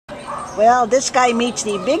Well, this guy meets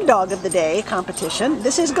the big dog of the day competition.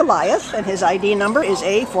 This is Goliath, and his ID number is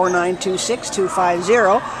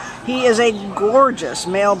A4926250. He is a gorgeous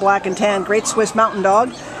male black and tan Great Swiss Mountain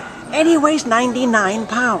Dog, and he weighs 99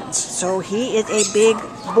 pounds. So he is a big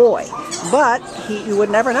boy. But you would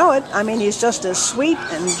never know it. I mean, he's just as sweet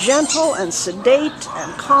and gentle and sedate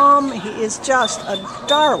and calm. He is just a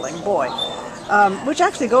darling boy, which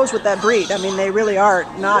actually goes with that breed. I mean, they really are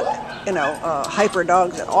not, hyper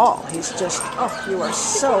dogs at all. He's just, oh, you are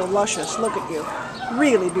so luscious. Look at you.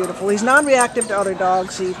 Really beautiful. He's non-reactive to other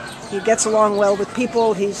dogs. He gets along well with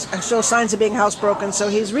people. He shows signs of being housebroken. So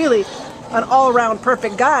he's really an all-around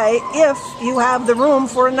perfect guy if you have the room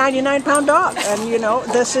for a 99-pound dog. And,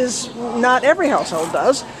 this is not every household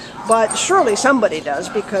does, but surely somebody does,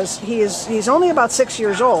 because he's only about 6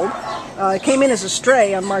 years old. Came in as a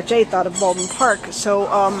stray on March 8th out of Baldwin Park. So,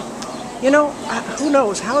 who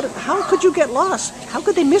knows? How could you get lost? How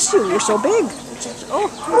could they miss you? You're so big. It's just so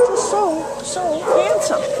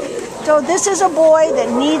handsome. So this is a boy that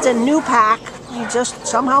needs a new pack. He just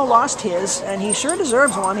somehow lost his, and he sure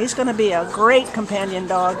deserves one. He's going to be a great companion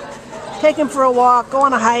dog. Take him for a walk, go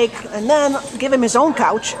on a hike, and then give him his own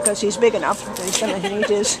couch, because he's big enough. He's going to need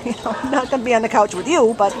his, not going to be on the couch with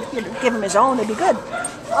you, but give him his own, it'd be good.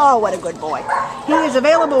 Oh, what a good boy. He is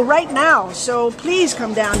available right now, so please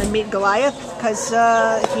come down and meet Goliath, because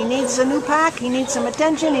he needs a new pack, he needs some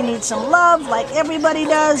attention, he needs some love, like everybody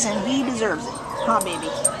does, and he deserves it. Huh, baby?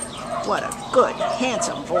 What a good,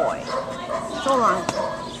 handsome boy. So long.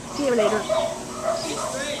 See you later.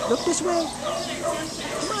 Look this way.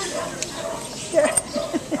 Come on. There.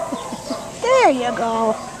 There you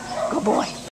go. Good boy.